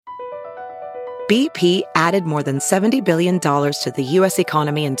BP added more than $70 billion to the U.S.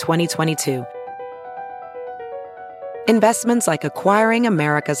 economy in 2022. Investments like acquiring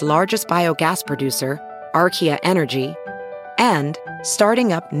America's largest biogas producer, Archaea Energy, and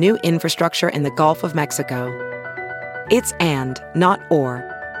starting up new infrastructure in the Gulf of Mexico. It's and, not or.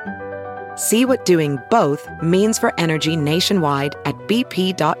 See what doing both means for energy nationwide at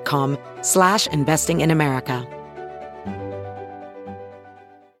bp.com/investing in America.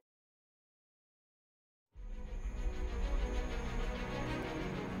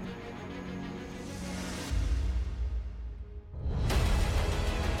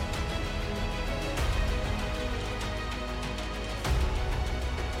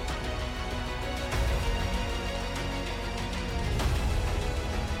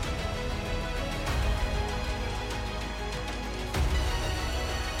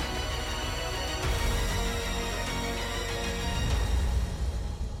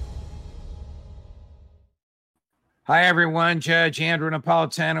 Hi, everyone. Judge Andrew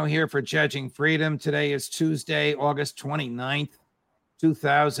Napolitano here for Judging Freedom. Today is Tuesday, August 29th,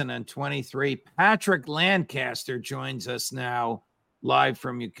 2023. Patrick Lancaster joins us now live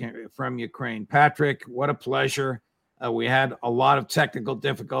from Ukraine. Patrick, what a pleasure. We had a lot of technical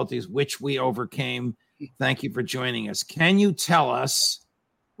difficulties, which we overcame. Thank you for joining us. Can you tell us,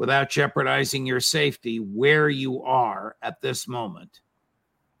 without jeopardizing your safety, where you are at this moment?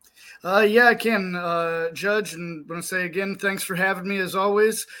 Yeah, I can, Judge, and I want to say again, thanks for having me as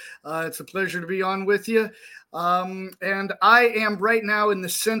always. It's a pleasure to be on with you. And I am right now in the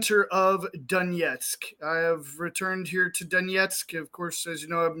center of Donetsk. I have returned here to Donetsk. Of course, as you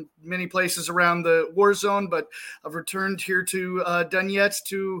know, I'm many places around the war zone, but I've returned here to Donetsk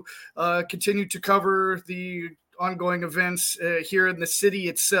to continue to cover the ongoing events here in the city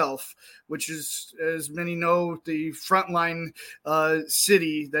itself, which is, as many know, the frontline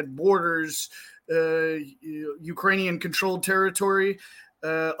city that borders Ukrainian-controlled territory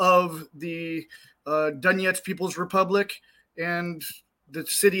of the Donetsk People's Republic. And the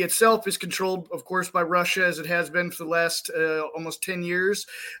city itself is controlled, of course, by Russia, as it has been for the last almost 10 years.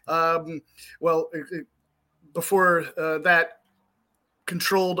 Before that,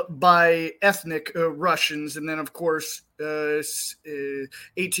 controlled by ethnic Russians. And then, of course, 18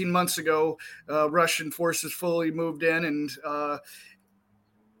 months ago, Russian forces fully moved in. And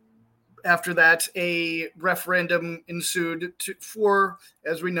after that, a referendum ensued for,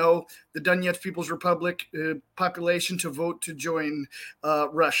 as we know, the Donetsk People's Republic population to vote to join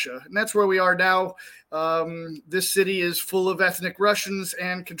Russia. And that's where we are now. This city is full of ethnic Russians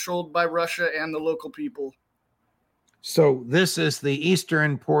and controlled by Russia and the local people. So this is the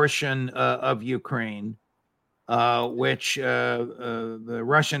eastern portion of Ukraine, which the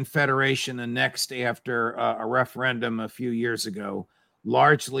Russian Federation annexed after a referendum a few years ago,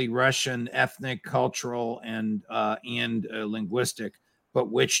 largely Russian ethnic, cultural, and linguistic,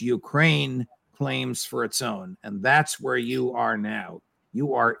 but which Ukraine claims for its own. And that's where you are now.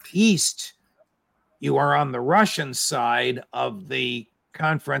 You are east. You are on the Russian side of the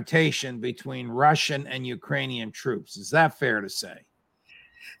confrontation between Russian and Ukrainian troops. Is that fair to say?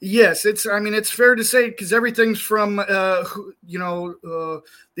 Yes, it's fair to say, because everything's from, the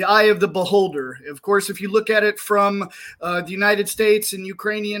eye of the beholder. Of course, if you look at it from the United States and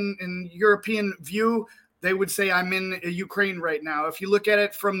Ukrainian and European view, they would say I'm in Ukraine right now. If you look at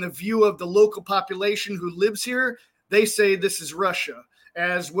it from the view of the local population who lives here, they say this is Russia,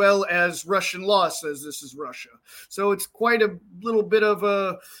 as well as Russian law says this is Russia. So it's quite a little bit of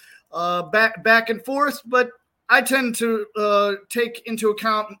a back and forth, but I tend to take into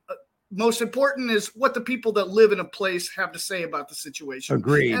account most important is what the people that live in a place have to say about the situation.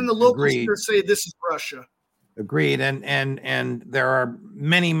 Agreed. And the locals here say this is Russia. Agreed. And there are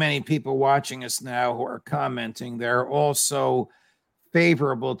many, many people watching us now who are commenting. They're also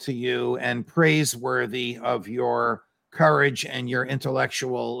favorable to you and praiseworthy of your courage and your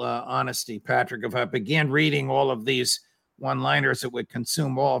intellectual honesty. Patrick, if I began reading all of these one-liners, it would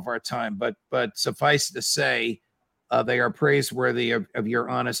consume all of our time, but suffice to say, they are praiseworthy of your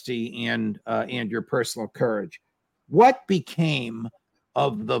honesty and your personal courage. What became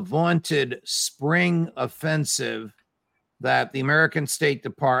of the vaunted spring offensive that the American State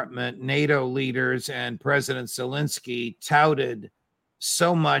Department, NATO leaders, and President Zelensky touted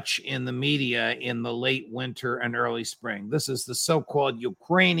so much in the media in the late winter and early spring? This is the so-called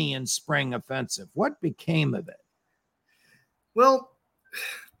Ukrainian spring offensive. What became of it? Well,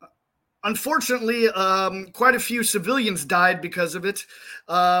 unfortunately, quite a few civilians died because of it.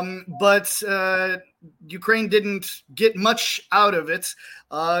 But Ukraine didn't get much out of it.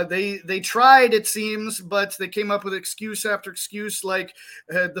 They tried, it seems, but they came up with excuse after excuse, like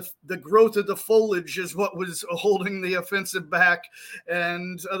the growth of the foliage is what was holding the offensive back,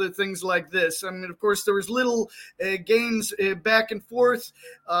 and other things like this. I mean, of course, there was little gains back and forth,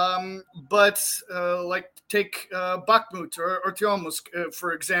 but like take Bakhmut or Artyomsk,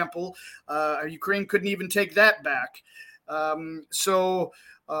 for example, Ukraine couldn't even take that back.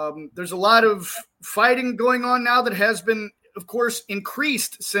 There's a lot of fighting going on now that has been, of course,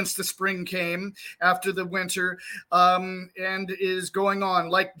 increased since the spring came after the winter, and is going on.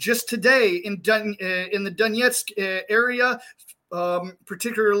 Like just today in the Donetsk area,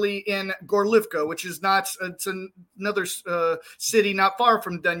 particularly in Gorlivka, which is it's another city not far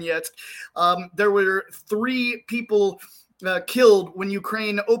from Donetsk. There were 3 people killed when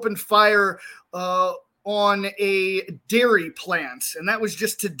Ukraine opened fire on a dairy plant, and that was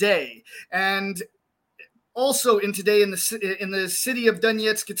just today. And also in the city of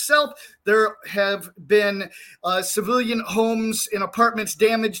Donetsk itself, there have been civilian homes and apartments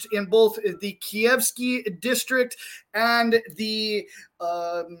damaged in both the Kievsky district and the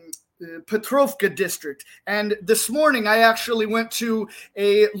Petrovka district. And this morning, I actually went to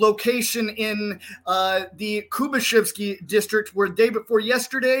a location in the Kubashevsky district where day before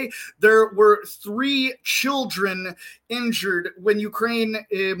yesterday, there were 3 children injured when Ukraine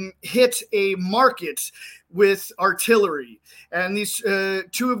hit a market with artillery. And these 2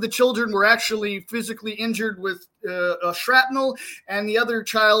 of the children were actually physically injured with a shrapnel, and the other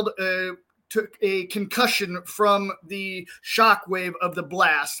child took a concussion from the shockwave of the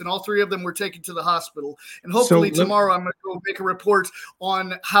blast, and all 3 of them were taken to the hospital. And hopefully tomorrow I'm going to go make a report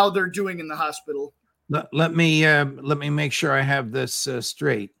on how they're doing in the hospital. Let me make sure I have this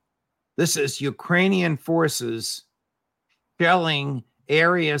straight. This is Ukrainian forces shelling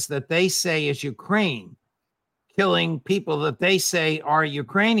areas that they say is Ukraine, killing people that they say are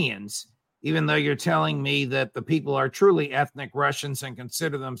Ukrainians, even though you're telling me that the people are truly ethnic Russians and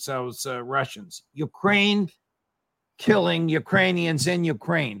consider themselves Russians. Ukraine killing Ukrainians in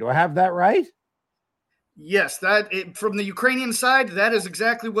Ukraine. Do I have that right? Yes, from the Ukrainian side, that is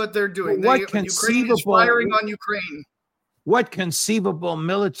exactly what they're doing. Ukraine is firing on Ukraine. What conceivable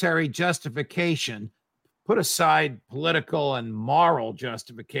military justification, put aside political and moral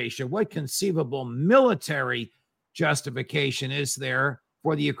justification, what conceivable military justification is there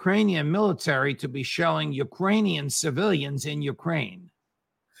for the Ukrainian military to be shelling Ukrainian civilians in Ukraine?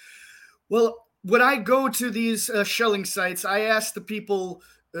 Well, when I go to these shelling sites, I ask the people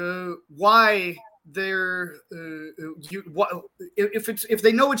why they're if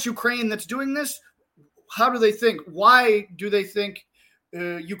they know it's Ukraine that's doing this, how do they think? Why do they think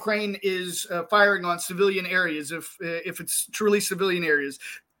Ukraine is firing on civilian areas if it's truly civilian areas?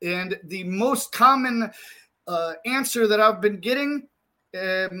 And the most common answer that I've been getting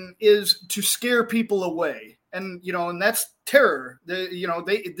is to scare people away, and that's terror.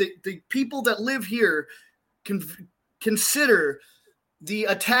 The people that live here consider the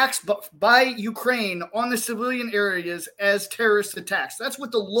attacks by Ukraine on the civilian areas as terrorist attacks. That's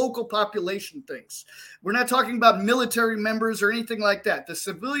what the local population thinks. We're not talking about military members or anything like that. The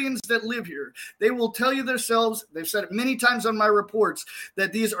civilians that live here, they will tell you themselves, they've said it many times on my reports,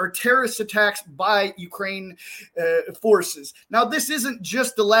 that these are terrorist attacks by Ukraine forces. Now, this isn't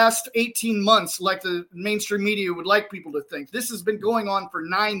just the last 18 months like the mainstream media would like people to think. This has been going on for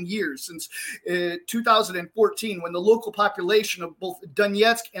 9 years, since 2014, when the local population of both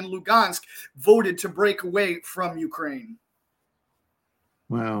Donetsk and Lugansk voted to break away from Ukraine.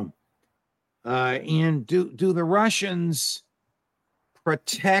 Wow. And do the Russians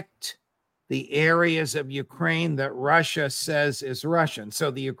protect the areas of Ukraine that Russia says is Russian? So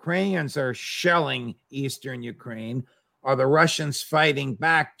the Ukrainians are shelling eastern Ukraine. Are the Russians fighting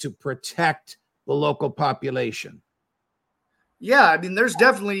back to protect the local population? Yeah, I mean, there's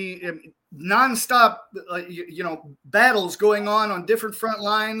definitely nonstop, battles going on different front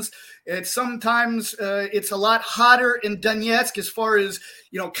lines. Sometimes it's a lot hotter in Donetsk as far as,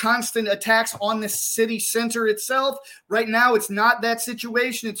 constant attacks on the city center itself. Right now, it's not that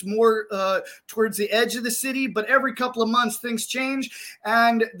situation. It's more towards the edge of the city. But every couple of months, things change,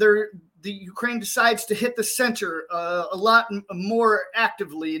 and the Ukraine decides to hit the center a lot more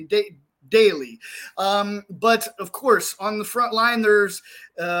actively and daily. But of course, on the front line, there's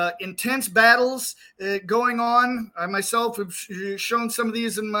intense battles going on. I myself have shown some of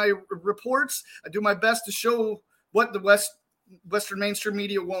these in my reports. I do my best to show what the Western mainstream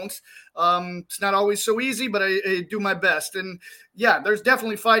media won't. It's not always so easy, but I do my best. And yeah, there's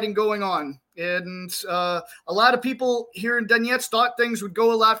definitely fighting going on And a lot of people here in Donetsk thought things would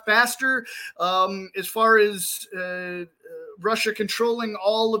go a lot faster as far as Russia controlling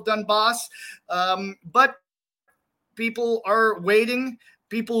all of Donbass. But people are waiting.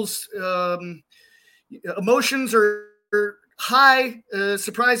 People's emotions are high,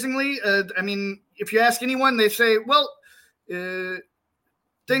 surprisingly. I mean, if you ask anyone, they say, well,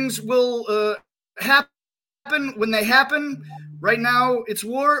 things will happen when they happen. Right now, it's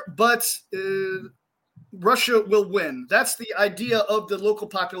war, but Russia will win. That's the idea of the local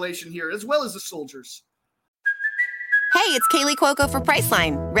population here, as well as the soldiers. Hey, it's Kaylee Cuoco for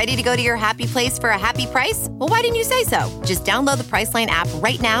Priceline. Ready to go to your happy place for a happy price? Well, why didn't you say so? Just download the Priceline app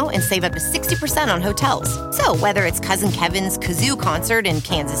right now and save up to 60% on hotels. So whether it's Cousin Kevin's Kazoo Concert in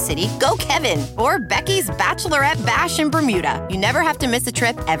Kansas City, go Kevin, or Becky's Bachelorette Bash in Bermuda, you never have to miss a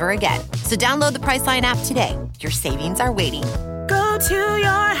trip ever again. So download the Priceline app today. Your savings are waiting. Go to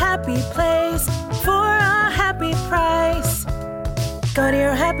your happy place for a happy price. Go to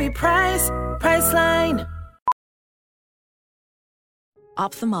your happy price, Priceline.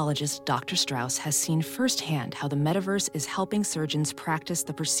 Ophthalmologist Dr. Strauss has seen firsthand how the metaverse is helping surgeons practice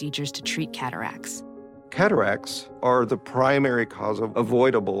the procedures to treat cataracts. Cataracts are the primary cause of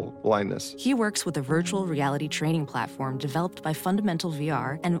avoidable blindness. He works with a virtual reality training platform developed by Fundamental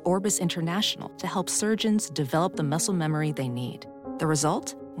VR and Orbis International to help surgeons develop the muscle memory they need. The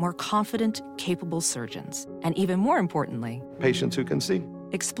result? More confident, capable surgeons. And even more importantly, Patients who can see.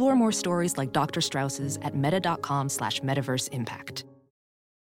 explore more stories like Dr. Strauss's at meta.com/metaverseimpact.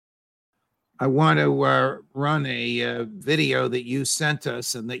 I want to run a video that you sent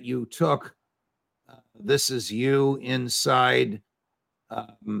us and that you took. This is you inside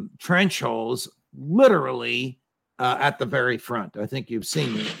trench holes, literally at the very front. I think you've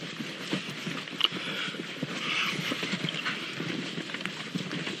seen it.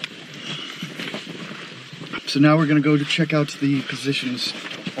 So now we're going to go to check out the positions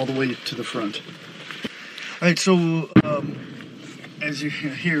all the way to the front. All right, so as you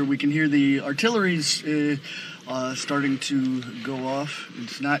hear, we can hear the artillery's starting to go off.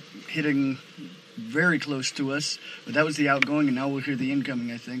 It's not hitting very close to us, but that was the outgoing, and now we'll hear the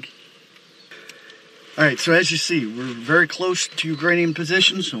incoming, I think. All right, so as you see, we're very close to Ukrainian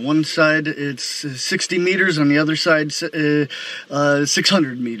positions. On one side, it's 60 meters. On the other side,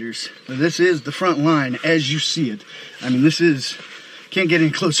 600 meters. Now, this is the front line as you see it. I mean, can't get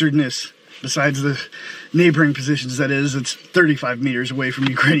any closer than this. Besides the neighboring positions, that is, it's 35 meters away from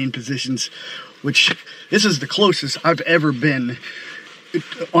Ukrainian positions, which this is the closest I've ever been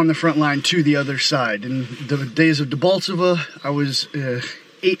on the front line to the other side. In the days of Debaltseve, I was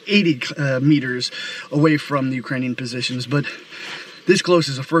 80 meters away from the Ukrainian positions, but this close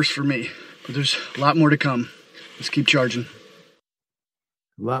is a first for me. But there's a lot more to come. Let's keep charging.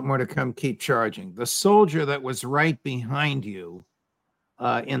 A lot more to come. Keep charging. The soldier that was right behind you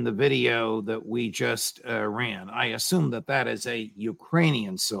in the video that we just ran, I assume that is a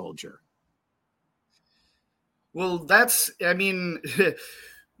Ukrainian soldier. Well, he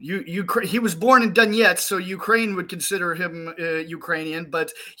was born in Donetsk, so Ukraine would consider him Ukrainian,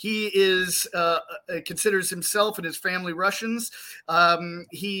 but he considers himself and his family Russians.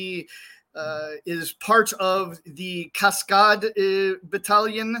 He is part of the Cascade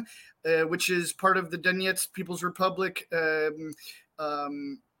Battalion, which is part of the Donetsk People's Republic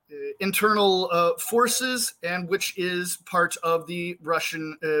internal forces, and which is part of the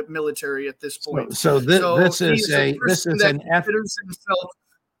Russian military at this point. So this is an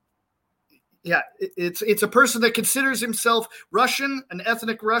it's a person that considers himself Russian, an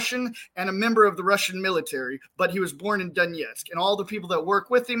ethnic Russian, and a member of the Russian military, but he was born in Donetsk, and all the people that work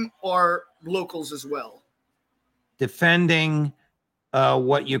with him are locals as well. Defending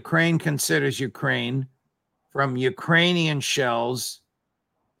what Ukraine considers Ukraine from Ukrainian shells,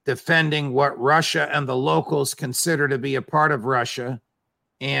 defending what Russia and the locals consider to be a part of Russia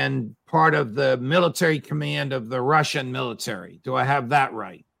and part of the military command of the Russian military. Do I have that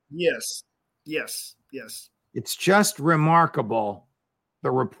right? Yes. It's just remarkable,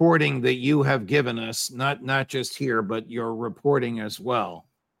 the reporting that you have given us, not just here, but your reporting as well,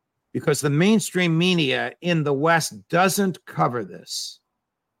 because the mainstream media in the West doesn't cover this.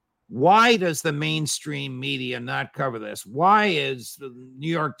 Why does the mainstream media not cover this? Why is the New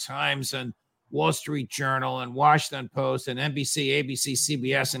York Times and Wall Street Journal and Washington Post and NBC, ABC,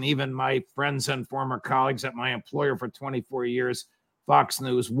 CBS, and even my friends and former colleagues at my employer for 24 years, Fox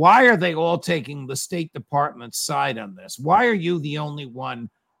News, why are they all taking the State Department's side on this? Why are you the only one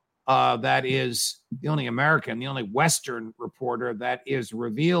that is the only American, the only Western reporter that is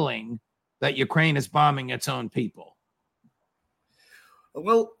revealing that Ukraine is bombing its own people?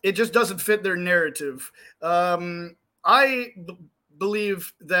 Well, it just doesn't fit their narrative. I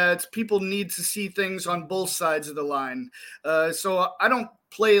believe that people need to see things on both sides of the line. So I don't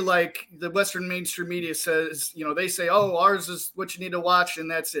play like the Western mainstream media says. They say, "Oh, ours is what you need to watch," and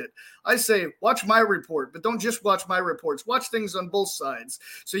that's it. I say, watch my report, but don't just watch my reports. Watch things on both sides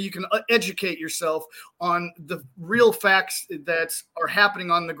so you can educate yourself on the real facts that are happening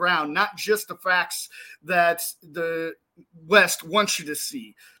on the ground, not just the facts that the West wants you to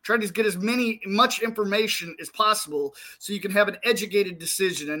see. Try to get as much information as possible so you can have an educated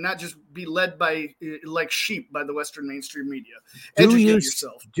decision and not just be led by like sheep by the Western mainstream media. Educate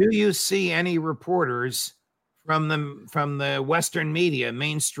yourself. Do you see any reporters from the Western media,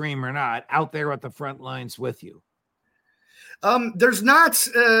 mainstream or not, out there at the front lines with you? There's not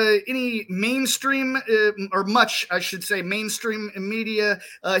any mainstream or much, I should say, mainstream media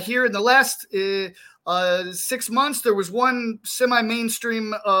here in the last 6 months. There was one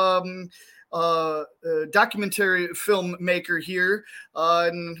semi-mainstream documentary filmmaker here,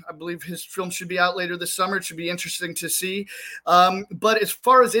 and I believe his film should be out later this summer. It should be interesting to see. But as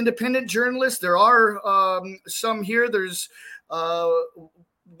far as independent journalists, there are some here. There's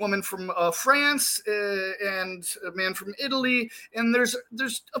woman from France and a man from Italy, and there's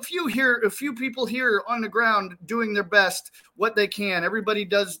a few people here on the ground doing their best, what they can. Everybody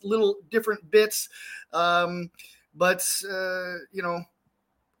does little different bits, but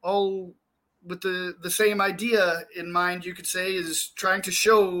all with the same idea in mind, you could say, is trying to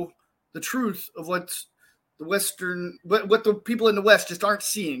show the truth of what the people in the West just aren't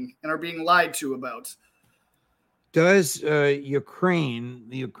seeing and are being lied to about. Does the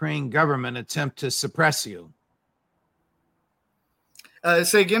Ukraine government attempt to suppress you?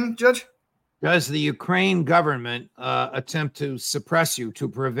 Say again, Judge? Does the Ukraine government attempt to suppress you, to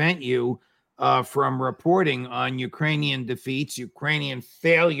prevent you from reporting on Ukrainian defeats, Ukrainian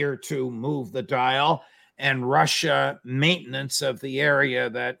failure to move the dial, and Russia maintenance of the area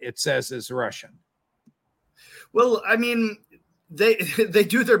that it says is Russian? Well, I mean, they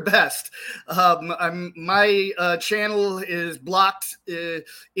do their best. My channel is blocked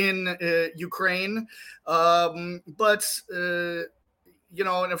in Ukraine, but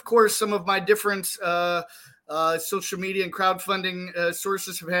and of course, some of my different social media and crowdfunding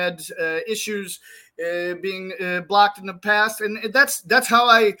sources have had issues being blocked in the past, and that's how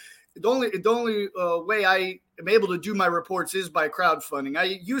the only way I am able to do my reports is by crowdfunding. I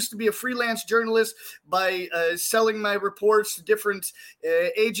used to be a freelance journalist by selling my reports to different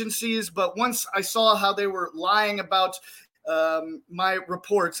agencies, but once I saw how they were lying about my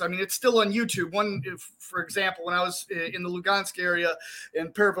reports, I mean, it's still on YouTube. For example, when I was in the Lugansk area in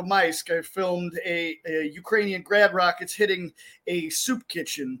Pervomaisk, I filmed a Ukrainian grad rockets hitting a soup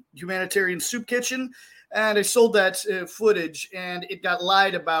kitchen, humanitarian soup kitchen. And I sold that footage, and it got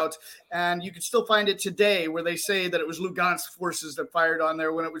lied about. And you can still find it today, where they say that it was Lugansk forces that fired on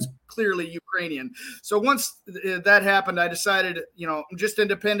there when it was clearly Ukrainian. So once that happened, I decided, I'm just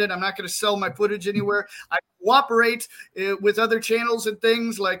independent. I'm not going to sell my footage anywhere. I cooperate with other channels and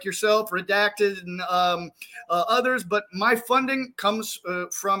things like yourself, Redacted, and others. But my funding comes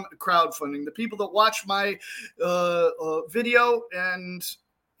from crowdfunding. The people that watch my video, and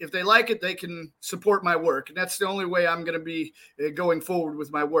if they like it, they can support my work. And that's the only way I'm going to be going forward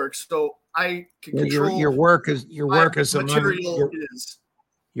with my work. So I can control your work is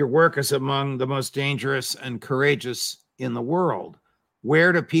among the most dangerous and courageous in the world.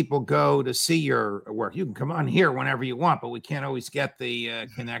 Where do people go to see your work? You can come on here whenever you want, but we can't always get the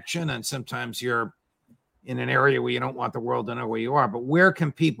connection. And sometimes you're in an area where you don't want the world to know where you are. But where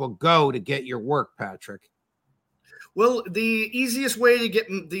can people go to get your work, Patrick? Well, the easiest way to get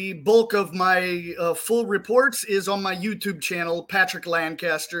the bulk of my full reports is on my YouTube channel, Patrick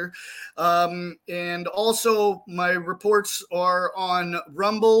Lancaster. And also my reports are on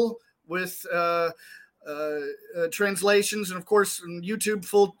Rumble with translations, and of course on YouTube,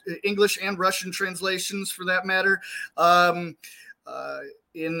 full English and Russian translations for that matter.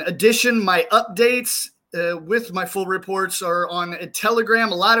 In addition, my updates with my full reports are on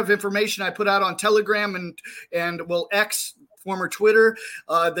Telegram. A lot of information I put out on Telegram and X, former Twitter,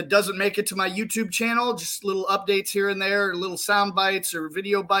 that doesn't make it to my YouTube channel. Just little updates here and there, little sound bites or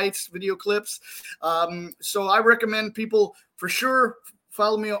video clips. So I recommend people for sure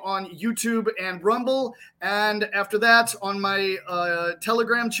follow me on YouTube and Rumble, and after that on my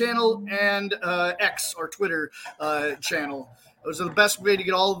Telegram channel and X or Twitter channel. Those are the best way to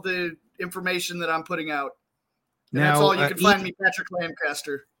get all of the information that I'm putting out. And that's all you can find me, Patrick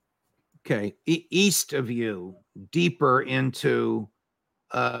Lancaster. Okay. East of you, deeper into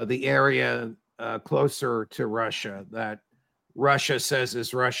the area closer to Russia that Russia says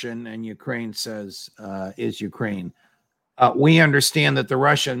is Russian and Ukraine says is Ukraine. We understand that the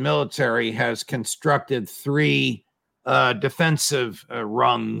Russian military has constructed 3 defensive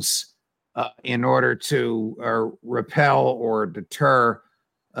rungs in order to repel or deter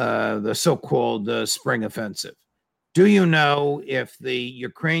the so-called spring offensive. Do you know if the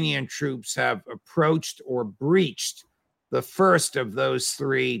Ukrainian troops have approached or breached the first of those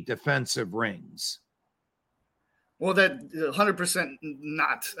 3 defensive rings? Well, that 100%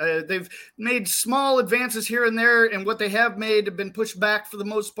 not. They've made small advances here and there, and what they have made have been pushed back for the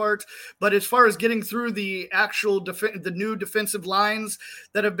most part. But as far as getting through the actual the new defensive lines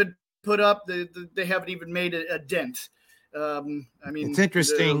that have been put up, they haven't even made a dent. I mean, it's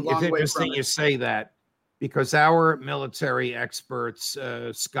interesting. It's interesting you say that, because our military experts,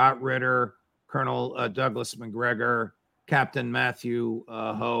 Scott Ritter, Colonel Douglas McGregor, Captain Matthew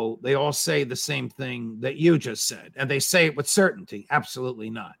Ho, they all say the same thing that you just said, and they say it with certainty. Absolutely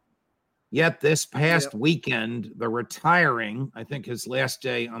not. Yet this past weekend, the retiring, I think his last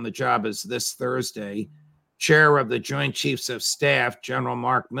day on the job is this Thursday, chair of the Joint Chiefs of Staff, General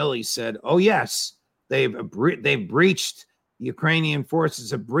Mark Milley, said, oh, yes, they've breached, Ukrainian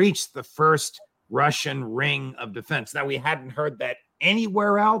forces have breached the first Russian ring of defense. Now, we hadn't heard that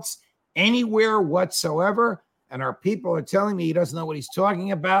anywhere else, anywhere whatsoever. And our people are telling me he doesn't know what he's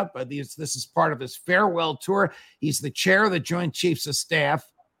talking about, but this is part of his farewell tour. He's the chair of the Joint Chiefs of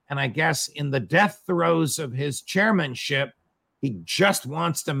Staff. And I guess in the death throes of his chairmanship, he just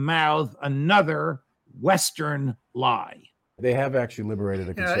wants to mouth another Western lie. They have actually liberated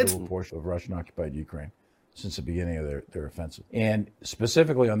a considerable portion of Russian-occupied Ukraine since the beginning of their offensive. And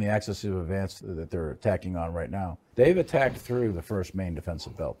specifically on the axis of advance that they're attacking on right now, they've attacked through the first main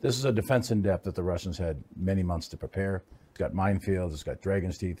defensive belt. This is a defense in depth that the Russians had many months to prepare. It's got minefields, it's got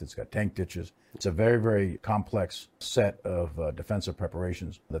dragon's teeth, it's got tank ditches. It's a very, very complex set of defensive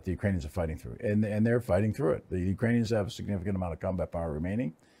preparations that the Ukrainians are fighting through. And they're fighting through it. The Ukrainians have a significant amount of combat power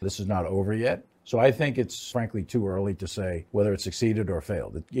remaining. This is not over yet. So I think it's frankly too early to say whether it succeeded or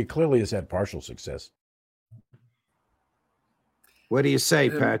failed. It clearly has had partial success. What do you say,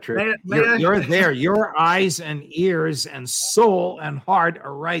 Patrick? You're there. Your eyes and ears and soul and heart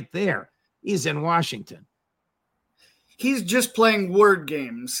are right there. He's in Washington. He's just playing word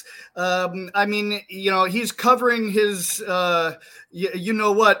games. I mean, he's covering his, by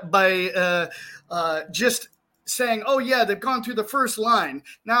just saying, oh, yeah, they've gone through the first line.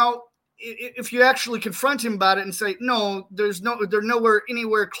 Now, if you actually confront him about it and say, no, they're nowhere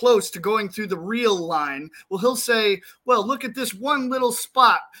anywhere close to going through the real line, well, he'll say, well, look at this one little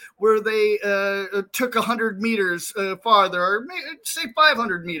spot where they took 100 meters farther, or say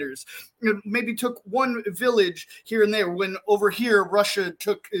 500 meters. Maybe took one village here and there, when over here Russia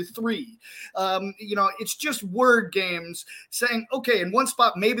took 3. It's just word games saying, okay, in one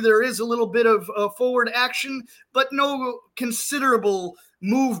spot maybe there is a little bit of forward action, but no considerable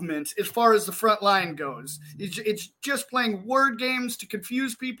movement as far as the front line goes. It's just playing word games to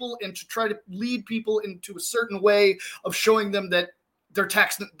confuse people and to try to lead people into a certain way of showing them that their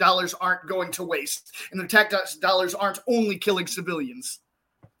tax dollars aren't going to waste and their tax dollars aren't only killing civilians.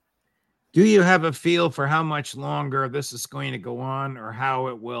 Do you have a feel for how much longer this is going to go on, or how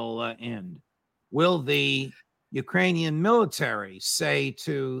it will end? Will the Ukrainian military say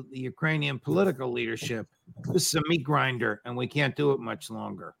to the Ukrainian political leadership, this is a meat grinder and we can't do it much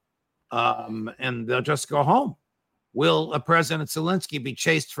longer, and they'll just go home? Will President Zelensky be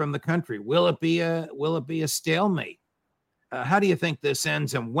chased from the country? Will it be a stalemate? How do you think this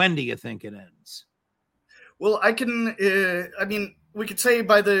ends, and when do you think it ends? Well, we could say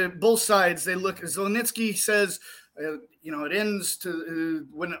by both sides, they look. Zelensky says, it ends to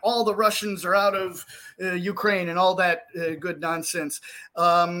when all the Russians are out of Ukraine and all that good nonsense.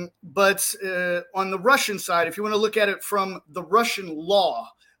 But on the Russian side, if you want to look at it from the Russian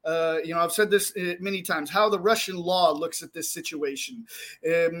law, I've said this many times, how the Russian law looks at this situation.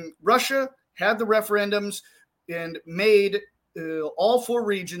 Russia had the referendums and made all 4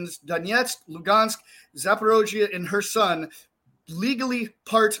 regions, Donetsk, Lugansk, Zaporozhye, and Kherson, legally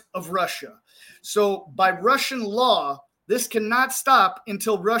part of Russia. So by Russian law, this cannot stop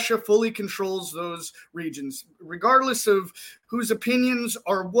until Russia fully controls those regions, regardless of whose opinions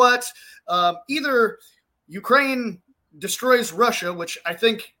are what. Either Ukraine destroys Russia, which I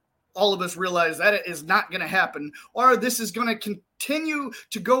think all of us realize that is not going to happen, or this is going to continue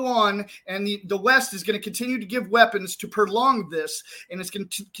to go on, and the West is going to continue to give weapons to prolong this, and it's going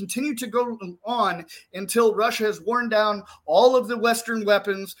to continue to go on until Russia has worn down all of the Western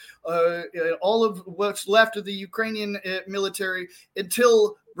weapons, all of what's left of the Ukrainian military,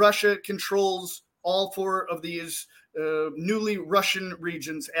 until Russia controls all 4 of these newly Russian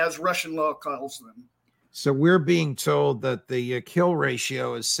regions, as Russian law calls them. So we're being told that the kill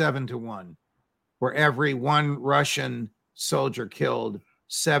ratio is 7-1. For every one Russian soldier killed,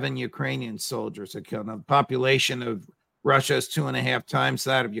 7 Ukrainian soldiers are killed. Now, the population of Russia is 2.5 times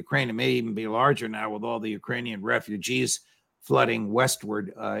that of Ukraine. It may even be larger now with all the Ukrainian refugees flooding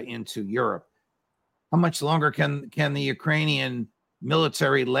westward into Europe. How much longer can the Ukrainian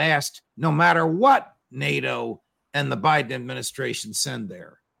military last, no matter what NATO and the Biden administration send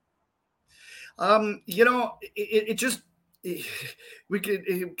there? We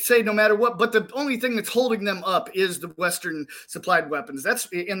could say no matter what, but the only thing that's holding them up is the Western supplied weapons. That's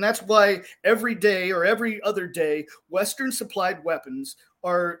why every day or every other day, Western supplied weapons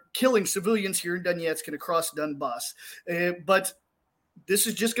are killing civilians here in Donetsk and across Donbass. But this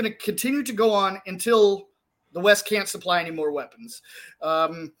is just going to continue to go on until the West can't supply any more weapons,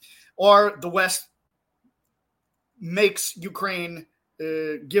 or the West makes Ukraine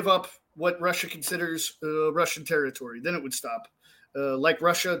give up what Russia considers Russian territory. Then it would stop, like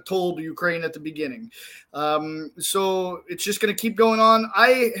Russia told Ukraine at the beginning. So it's just going to keep going on.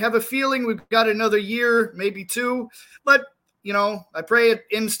 I have a feeling we've got another year, maybe 2, but, I pray it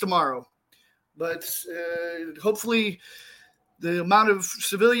ends tomorrow. But hopefully the amount of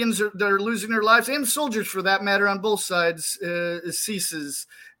civilians that are losing their lives, and soldiers for that matter on both sides, ceases.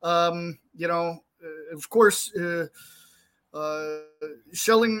 Of course,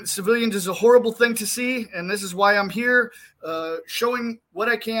 shelling civilians is a horrible thing to see, and this is why I'm here, showing what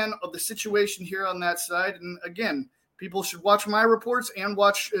I can of the situation here on that side. And again, people should watch my reports and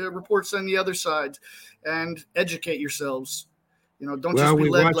watch reports on the other side, and educate yourselves. Don't just be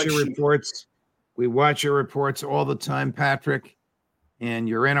led like sheep. We watch your reports all the time, Patrick, and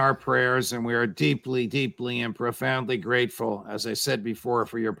you're in our prayers, and we are deeply, deeply and profoundly grateful, as I said before,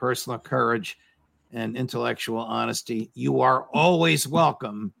 for your personal courage and intellectual honesty. You are always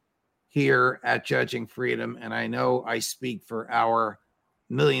welcome here at Judging Freedom, and I know I speak for our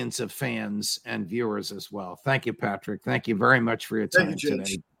millions of fans and viewers as well. Thank you, Patrick. Thank you very much for your time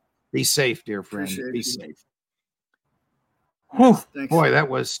today. Be safe, dear friend. Be safe. Boy, that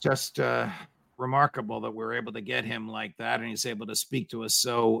was just remarkable that we're able to get him like that, and he's able to speak to us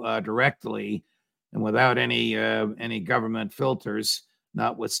so directly and without any government filters,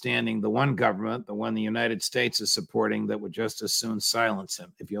 notwithstanding the one government, the one the United States is supporting, that would just as soon silence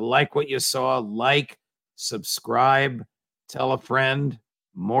him. If you like what you saw, like, subscribe, tell a friend.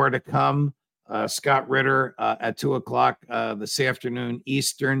 More to come. Scott Ritter at 2:00 this afternoon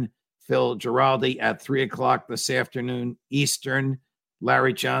Eastern. Phil Giraldi at 3:00 this afternoon Eastern.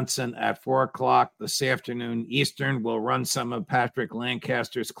 Larry Johnson at 4:00 this afternoon Eastern. We'll run some of Patrick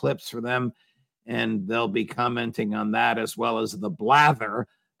Lancaster's clips for them, and they'll be commenting on that, as well as the blather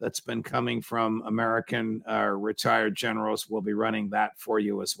that's been coming from American retired generals. We'll be running that for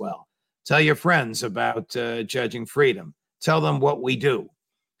you as well. Tell your friends about Judging Freedom. Tell them what we do.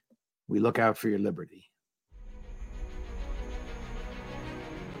 We look out for your liberty.